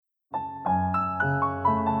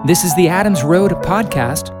This is the Adams Road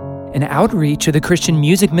podcast, an outreach of the Christian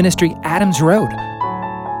music ministry Adams Road.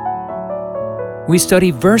 We study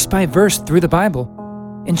verse by verse through the Bible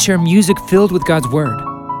and share music filled with God's Word.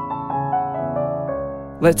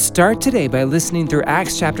 Let's start today by listening through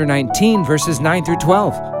Acts chapter 19, verses 9 through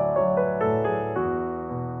 12.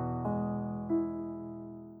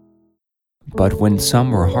 But when some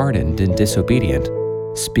were hardened and disobedient,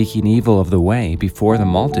 speaking evil of the way before the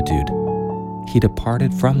multitude, he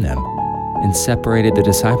departed from them and separated the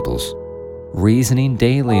disciples, reasoning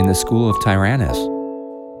daily in the school of Tyrannus.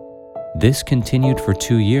 This continued for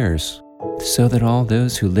 2 years, so that all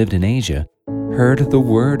those who lived in Asia heard the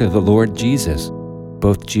word of the Lord Jesus,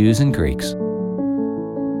 both Jews and Greeks.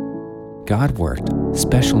 God worked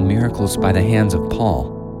special miracles by the hands of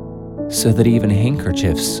Paul, so that even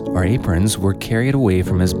handkerchiefs or aprons were carried away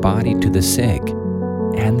from his body to the sick,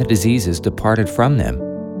 and the diseases departed from them,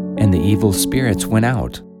 and the evil spirits went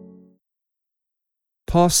out.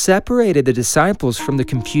 Paul separated the disciples from the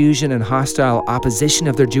confusion and hostile opposition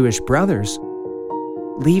of their Jewish brothers,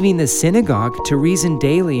 leaving the synagogue to reason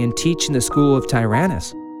daily and teach in the school of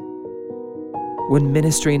Tyrannus. When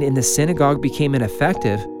ministering in the synagogue became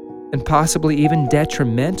ineffective and possibly even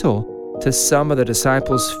detrimental to some of the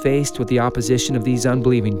disciples faced with the opposition of these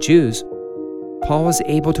unbelieving Jews, Paul was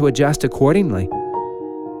able to adjust accordingly.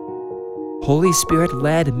 Holy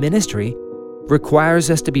Spirit-led ministry requires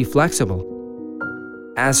us to be flexible.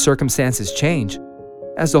 As circumstances change,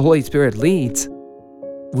 as the Holy Spirit leads,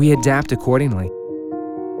 we adapt accordingly.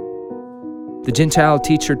 The Gentile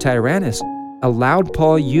teacher Tyrannus allowed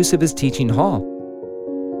Paul use of his teaching hall.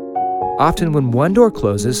 Often when one door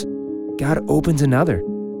closes, God opens another.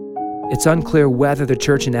 It's unclear whether the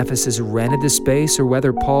church in Ephesus rented the space or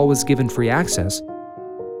whether Paul was given free access.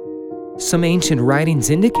 Some ancient writings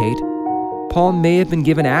indicate Paul may have been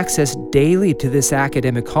given access daily to this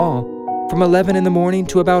academic hall from 11 in the morning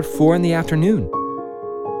to about 4 in the afternoon.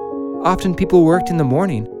 Often people worked in the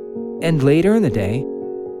morning and later in the day,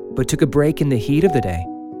 but took a break in the heat of the day.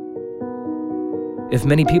 If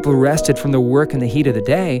many people rested from the work in the heat of the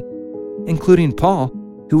day, including Paul,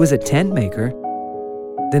 who was a tent maker,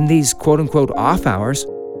 then these quote-unquote off hours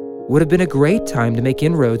would have been a great time to make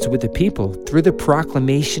inroads with the people through the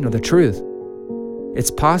proclamation of the truth. It's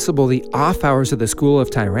possible the off hours of the school of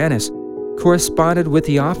Tyrannus corresponded with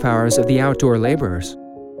the off hours of the outdoor laborers.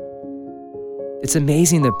 It's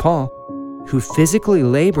amazing that Paul, who physically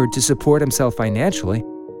labored to support himself financially,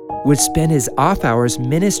 would spend his off hours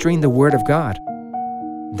ministering the Word of God.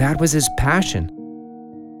 That was his passion.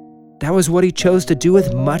 That was what he chose to do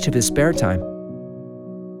with much of his spare time.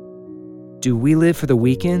 Do we live for the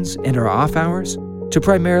weekends and our off hours to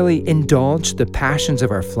primarily indulge the passions of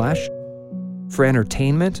our flesh? For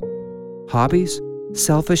entertainment, hobbies,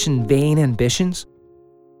 selfish and vain ambitions?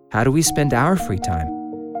 How do we spend our free time?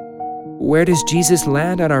 Where does Jesus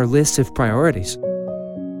land on our list of priorities?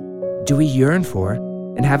 Do we yearn for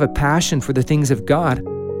and have a passion for the things of God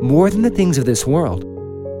more than the things of this world?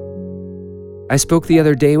 I spoke the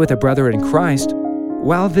other day with a brother in Christ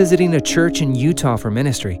while visiting a church in Utah for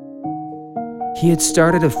ministry. He had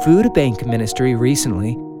started a food bank ministry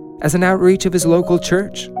recently as an outreach of his local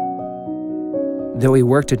church. Though he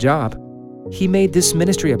worked a job, he made this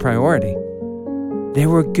ministry a priority. There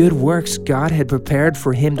were good works God had prepared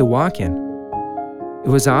for him to walk in. It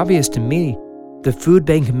was obvious to me the food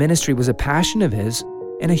bank ministry was a passion of his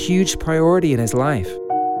and a huge priority in his life.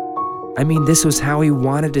 I mean, this was how he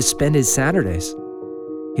wanted to spend his Saturdays.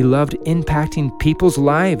 He loved impacting people's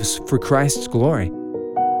lives for Christ's glory.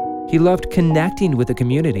 He loved connecting with the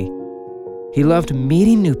community. He loved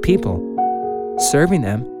meeting new people, serving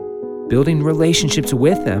them, building relationships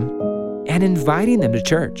with them, and inviting them to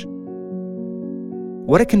church.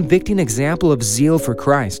 What a convicting example of zeal for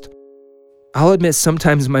Christ. I'll admit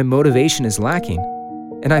sometimes my motivation is lacking,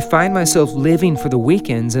 and I find myself living for the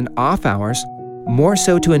weekends and off hours more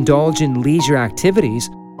so to indulge in leisure activities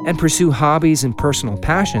and pursue hobbies and personal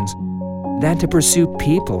passions than to pursue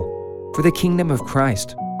people for the kingdom of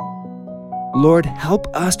Christ. Lord,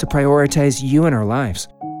 help us to prioritize you in our lives.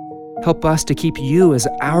 Help us to keep you as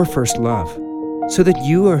our first love, so that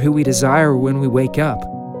you are who we desire when we wake up,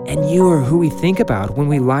 and you are who we think about when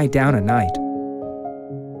we lie down at night.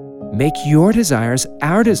 Make your desires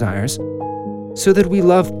our desires, so that we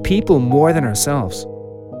love people more than ourselves,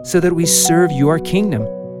 so that we serve your kingdom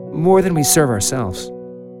more than we serve ourselves.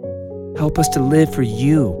 Help us to live for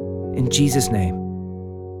you, in Jesus' name.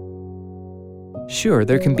 Sure,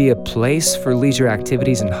 there can be a place for leisure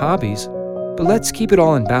activities and hobbies, but let's keep it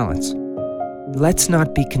all in balance. Let's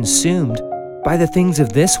not be consumed by the things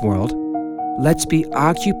of this world. Let's be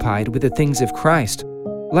occupied with the things of Christ,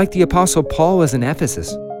 like the Apostle Paul was in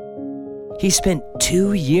Ephesus. He spent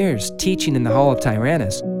 2 years teaching in the Hall of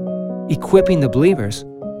Tyrannus, equipping the believers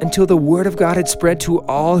until the word of God had spread to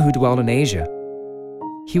all who dwelled in Asia.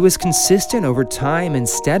 He was consistent over time and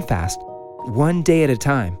steadfast, one day at a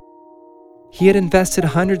time. He had invested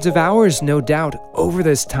hundreds of hours, no doubt, over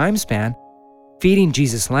this time span, feeding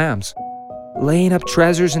Jesus' lambs, laying up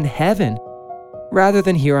treasures in heaven rather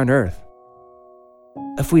than here on earth.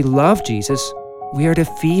 If we love Jesus, we are to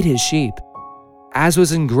feed his sheep, as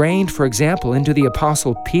was ingrained, for example, into the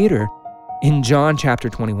Apostle Peter in John chapter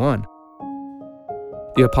 21.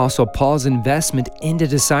 The Apostle Paul's investment into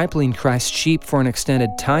discipling Christ's sheep for an extended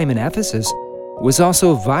time in Ephesus was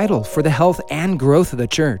also vital for the health and growth of the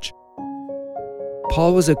church.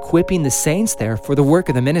 Paul was equipping the saints there for the work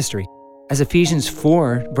of the ministry, as Ephesians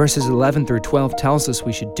 4 verses 11 through 12 tells us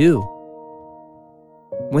we should do.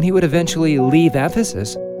 When he would eventually leave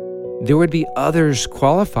Ephesus, there would be others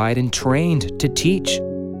qualified and trained to teach,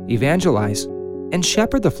 evangelize, and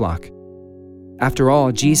shepherd the flock. After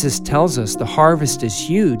all, Jesus tells us the harvest is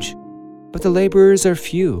huge, but the laborers are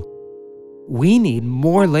few. We need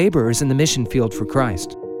more laborers in the mission field for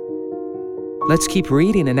Christ. Let's keep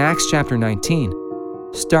reading in Acts chapter 19,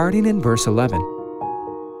 starting in verse 11.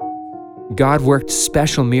 God worked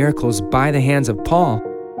special miracles by the hands of Paul,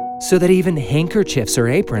 so that even handkerchiefs or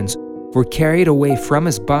aprons were carried away from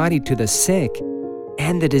his body to the sick,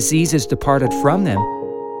 and the diseases departed from them,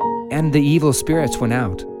 and the evil spirits went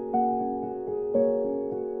out.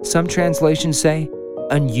 Some translations say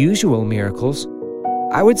unusual miracles.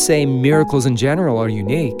 I would say miracles in general are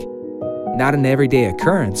unique, not an everyday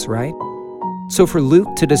occurrence, right? So for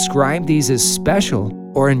Luke to describe these as special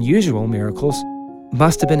or unusual miracles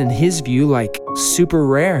must have been in his view like super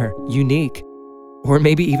rare, unique, or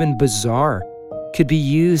maybe even bizarre, could be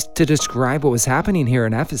used to describe what was happening here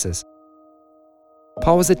in Ephesus.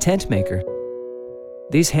 Paul was a tent maker.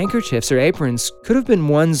 These handkerchiefs or aprons could have been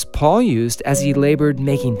ones Paul used as he labored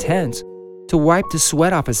making tents to wipe the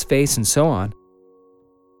sweat off his face and so on.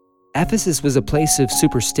 Ephesus was a place of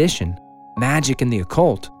superstition, magic, and the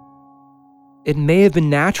occult. It may have been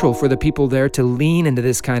natural for the people there to lean into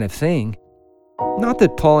this kind of thing. Not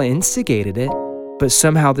that Paul instigated it, but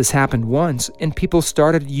somehow this happened once, and people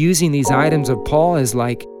started using these items of Paul as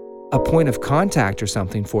like a point of contact or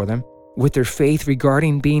something for them with their faith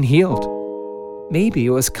regarding being healed. Maybe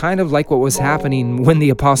it was kind of like what was happening when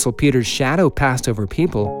the Apostle Peter's shadow passed over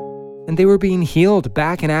people, and they were being healed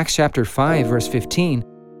back in Acts chapter 5, verse 15,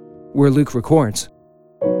 where Luke records.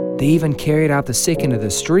 They even carried out the sick into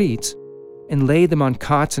the streets and laid them on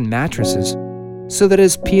cots and mattresses, so that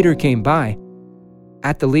as Peter came by,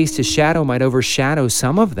 at the least his shadow might overshadow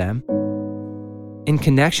some of them. In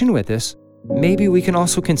connection with this, maybe we can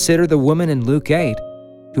also consider the woman in Luke 8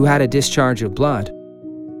 who had a discharge of blood.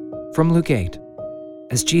 From Luke 8,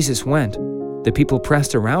 as Jesus went, the people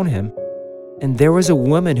pressed around him, and there was a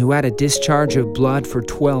woman who had a discharge of blood for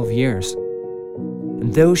 12 years.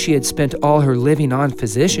 And though she had spent all her living on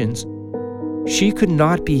physicians, she could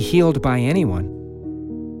not be healed by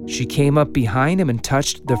anyone. She came up behind him and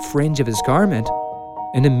touched the fringe of his garment,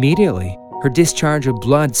 and immediately her discharge of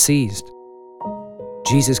blood ceased.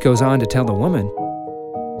 Jesus goes on to tell the woman,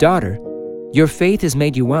 "Daughter, your faith has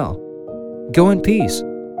made you well. Go in peace."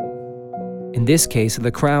 In this case,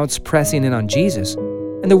 the crowds pressing in on Jesus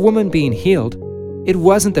and the woman being healed, it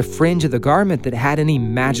wasn't the fringe of the garment that had any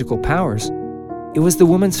magical powers. It was the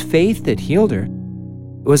woman's faith that healed her.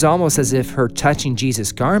 It was almost as if her touching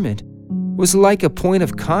Jesus' garment was like a point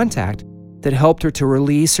of contact that helped her to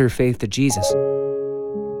release her faith to Jesus.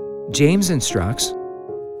 James instructs,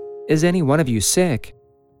 "Is any one of you sick?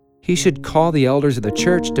 He should call the elders of the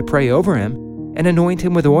church to pray over him and anoint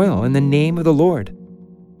him with oil in the name of the Lord.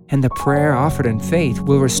 And the prayer offered in faith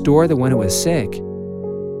will restore the one who is sick."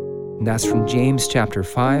 And that's from James chapter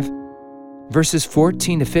 5, verses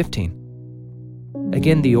 14 to 15.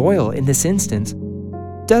 Again, the oil in this instance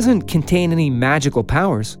doesn't contain any magical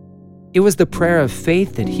powers. It was the prayer of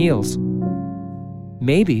faith that heals.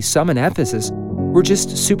 Maybe some in Ephesus were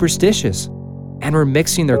just superstitious and were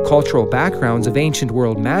mixing their cultural backgrounds of ancient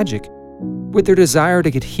world magic with their desire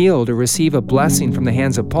to get healed or receive a blessing from the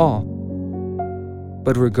hands of Paul.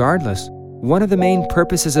 But regardless, one of the main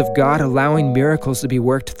purposes of God allowing miracles to be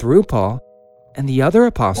worked through Paul and the other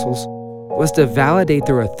apostles was to validate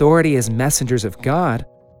their authority as messengers of God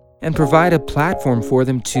and provide a platform for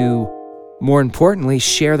them to, more importantly,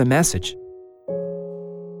 share the message.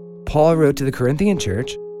 Paul wrote to the Corinthian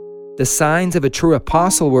church, "The signs of a true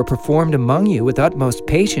apostle were performed among you with utmost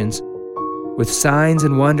patience, with signs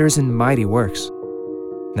and wonders and mighty works."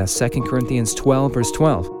 That's 2 Corinthians 12, verse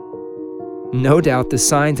 12. No doubt the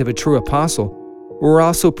signs of a true apostle were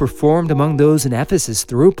also performed among those in Ephesus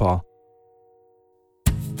through Paul.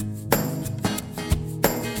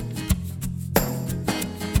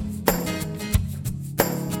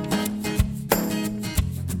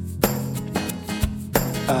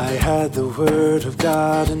 I had the Word of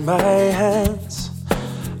God in my hands.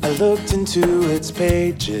 I looked into its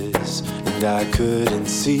pages and I couldn't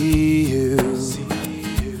see you.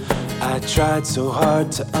 I tried so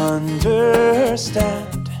hard to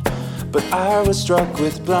understand, but I was struck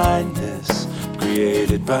with blindness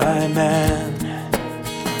created by man.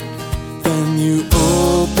 Then you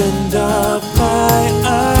opened up my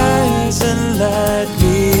eyes and let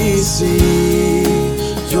me see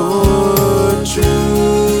your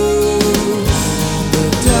truth. The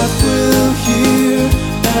deaf will hear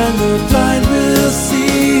and the blind will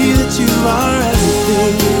see that you are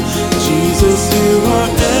everything. Jesus, you are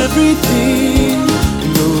everything.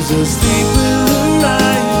 And those asleep will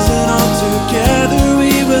arise, and all together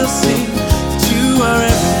we will sing that you are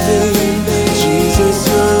everything. Jesus,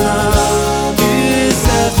 your love is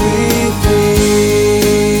everything.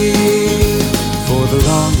 For the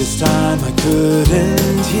longest time I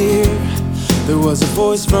couldn't hear. There was a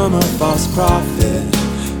voice from a false prophet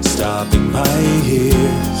stopping my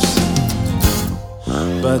ears.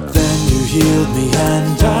 But then you healed me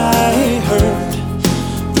and I heard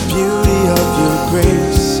the beauty of your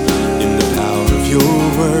grace in the power of your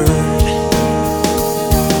word.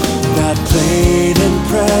 That plain and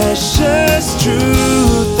precious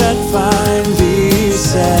truth that finally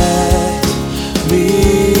set me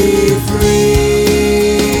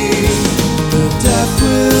free. The deaf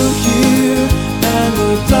will hear and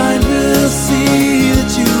the blind will see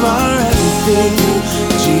that you are everything.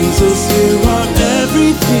 Jesus, you are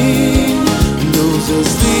everything. And those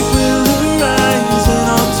asleep will arise, and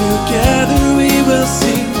all together we will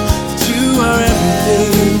sing that you are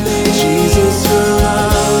everything. Jesus, your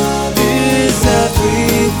love is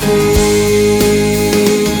everything.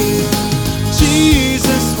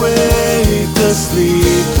 Jesus, wake the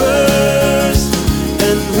sleepers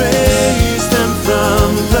and raise them from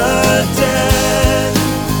the dead.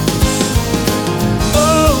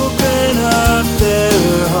 Open up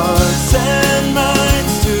their hearts and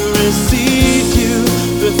minds to receive you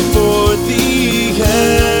before the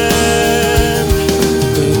end.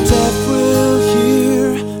 The deaf will hear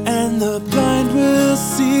and the blind will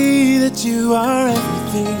see that you are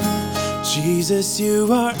everything. Jesus,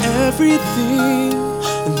 you are everything.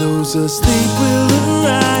 And those asleep will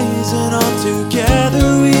arise, and all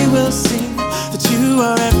together we will sing that you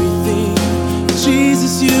are everything.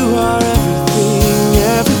 Jesus, you are everything,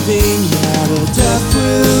 everything. Yeah, the deaf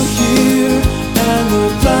will hear and the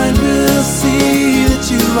blind will see that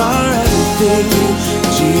you are everything.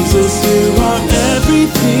 Jesus, you are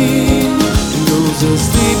everything. And those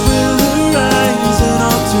asleep will arise, and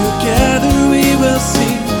all together we will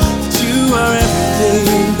sing that you are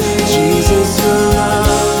everything. Jesus, your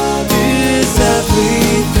love is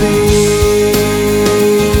everything.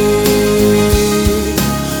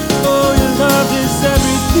 Oh, your love is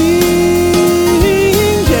everything.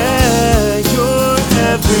 Yeah, you're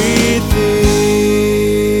everything.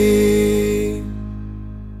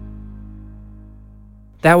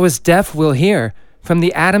 That was Deaf Will Hear from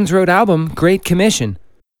the Adams Road album Great Commission.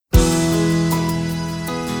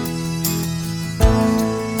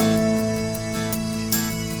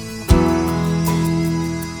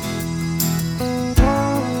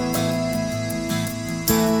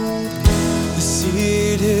 The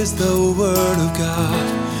seed is the word of God.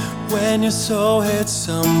 When you sow it,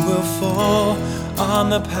 some will fall on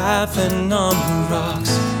the path and on the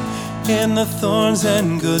rocks, in the thorns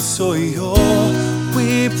and good soil.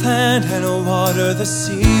 We plant and water the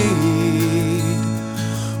seed.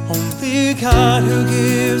 Only God who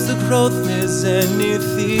gives the growth is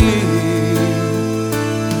anything.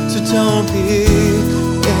 So don't be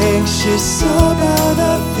anxious about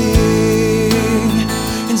a thing.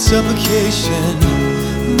 In supplication,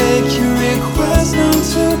 make your request known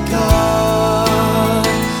to God.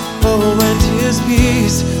 Oh, and His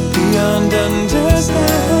peace beyond understanding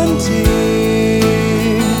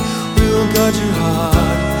will guard your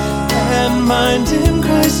heart and mind in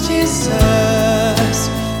Christ Jesus.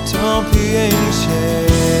 Don't be anxious.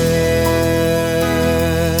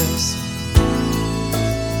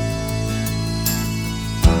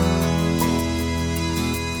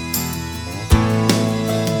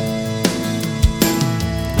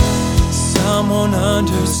 Some won't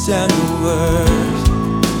understand the word.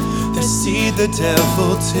 The seed the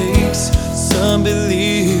devil takes, some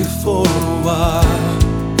believe for a while.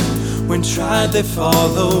 When tried they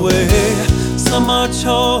fall away. Some are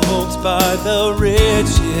choked by the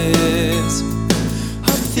riches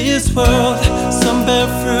of this world. Some bear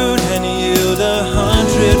fruit and yield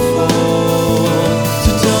 100-fold.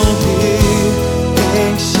 So don't be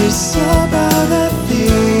anxious about a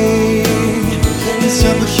thing. In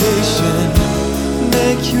supplication,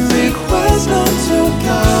 make your request known to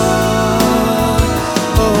God.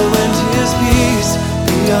 Oh, and His peace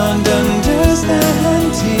beyond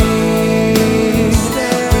understanding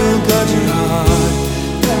will guard your heart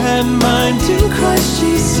and mind in Christ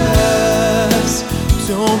Jesus.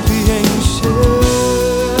 Don't be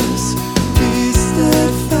anxious, be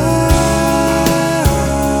steadfast,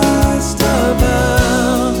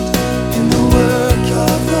 abound in the work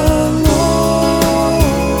of the Lord.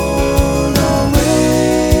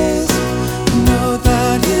 Always know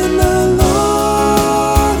that in the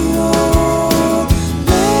Lord your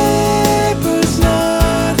labor's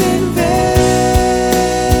not in vain.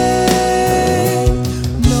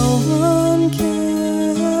 No one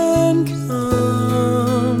can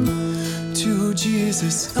come to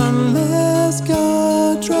Jesus unless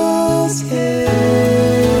God draws him.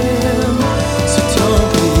 So don't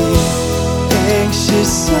be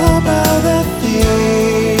anxious about a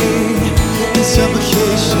thing. In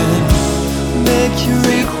supplication, make your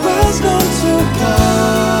request known to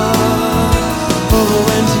God. Oh,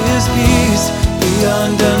 and His peace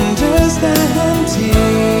beyond understanding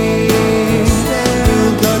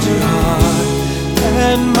will guard your heart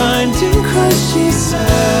and mind in Christ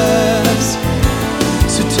Jesus.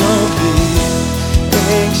 So don't be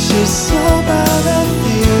anxious about a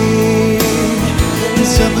thing. In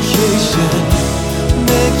supplication,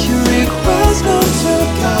 make your request known to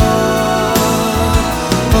God.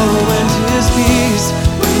 Oh, and His peace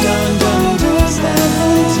beyond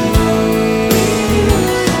understanding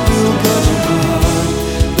will guard your heart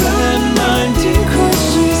and mind in Christ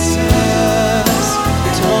Jesus.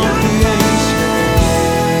 Don't be anxious.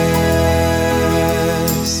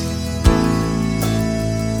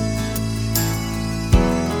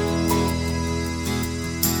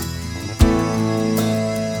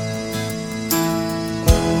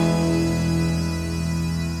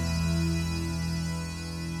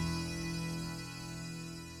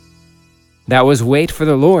 That was Wait for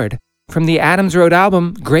the Lord from the Adams Road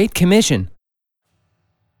album Great Commission.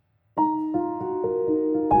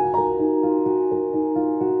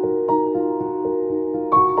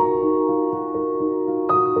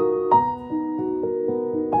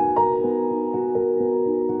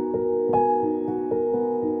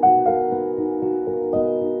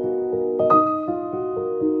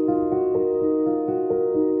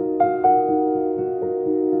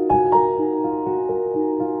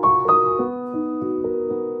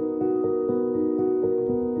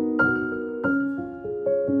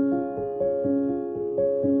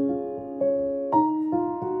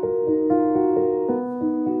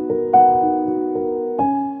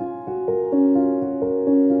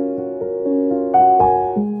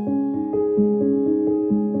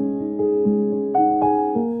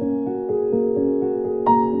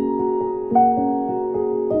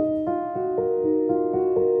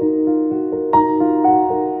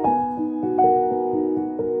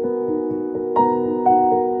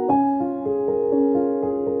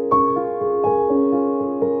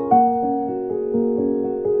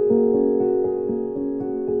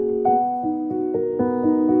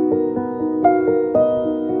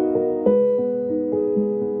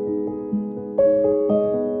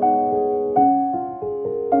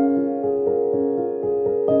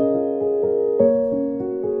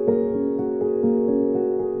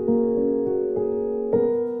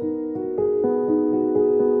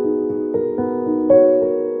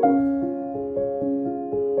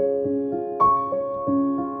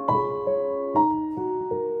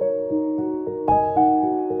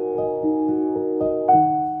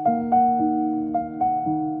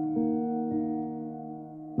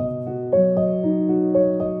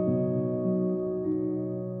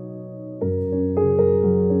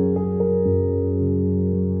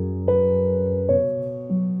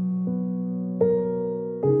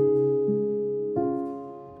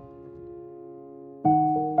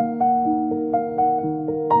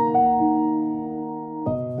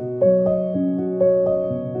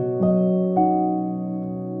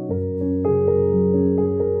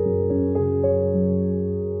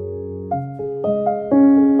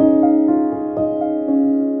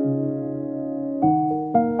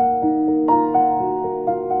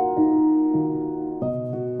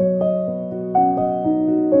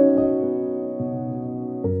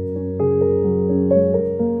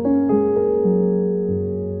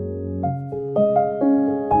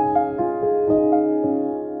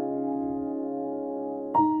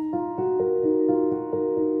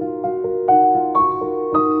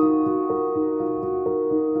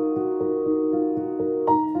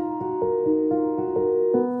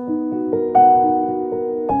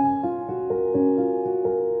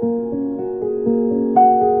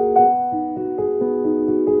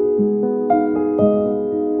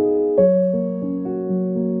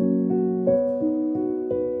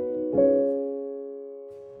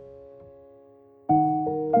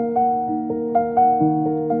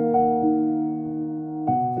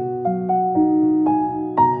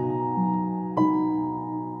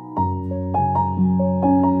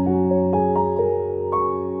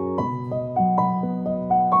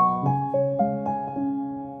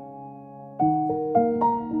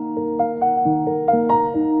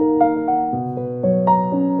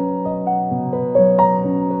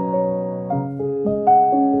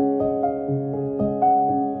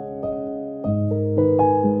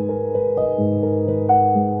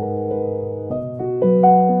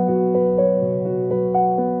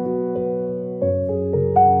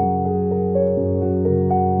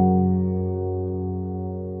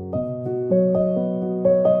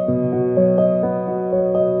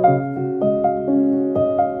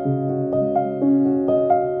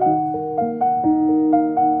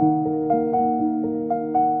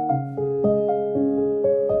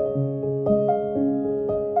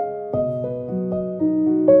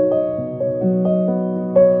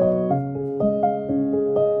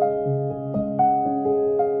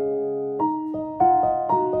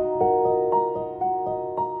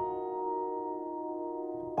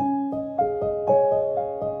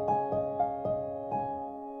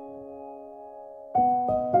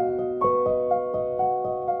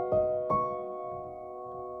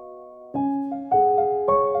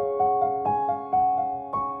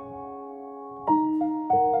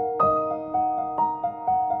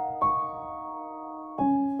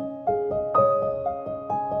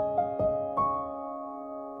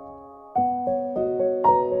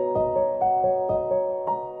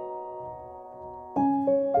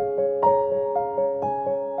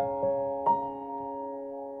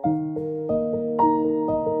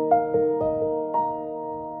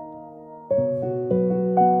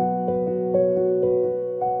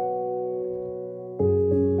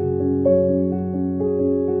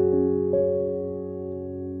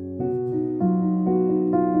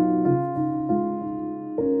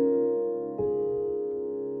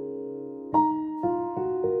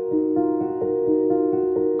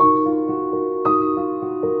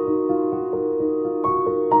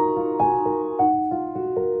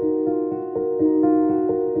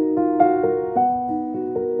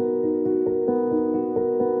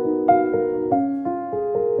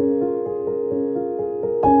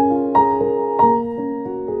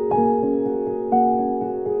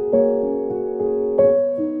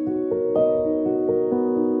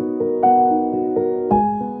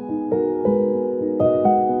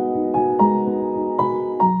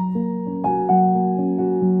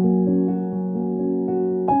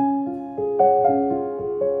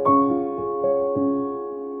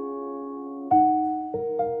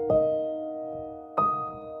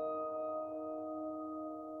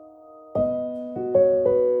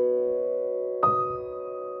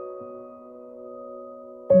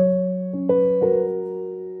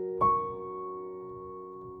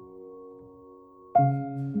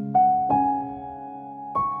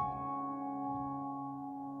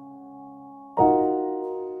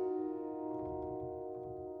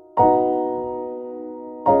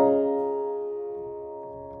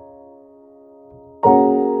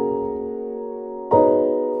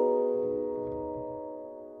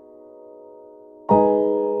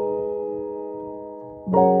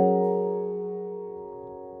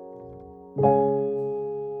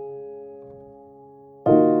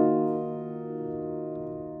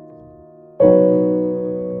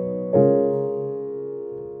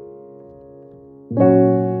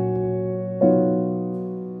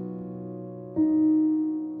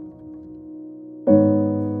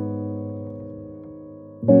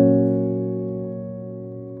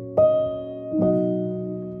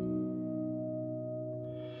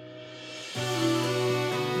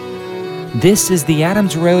 This is the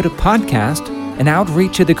Adams Road podcast, an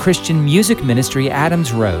outreach of the Christian music ministry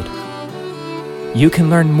Adams Road. You can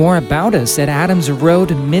learn more about us at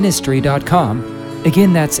adamsroadministry.com.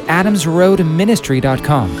 Again, that's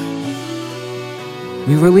adamsroadministry.com.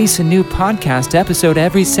 We release a new podcast episode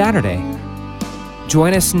every Saturday.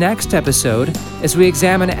 Join us next episode as we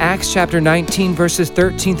examine Acts chapter 19, verses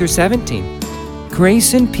 13 through 17.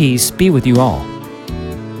 Grace and peace be with you all.